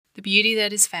The beauty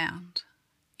that is found.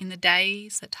 In the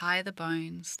days that tire the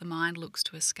bones, the mind looks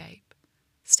to escape.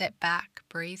 Step back,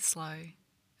 breathe slow,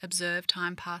 observe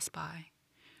time pass by.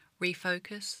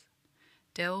 Refocus,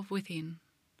 delve within,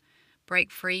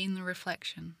 break free in the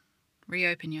reflection,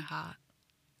 reopen your heart,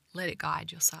 let it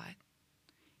guide your sight.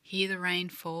 Hear the rain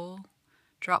fall,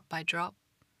 drop by drop,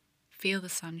 feel the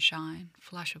sunshine,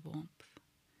 flush of warmth.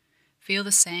 Feel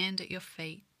the sand at your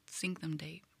feet, sink them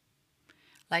deep.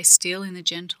 Lay still in the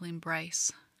gentle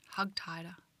embrace, hug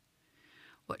tighter.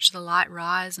 Watch the light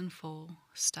rise and fall,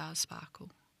 stars sparkle.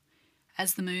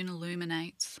 As the moon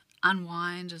illuminates,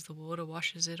 unwind as the water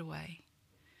washes it away.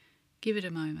 Give it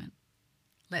a moment.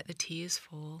 Let the tears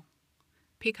fall.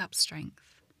 Pick up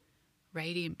strength.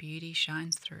 Radiant beauty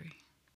shines through.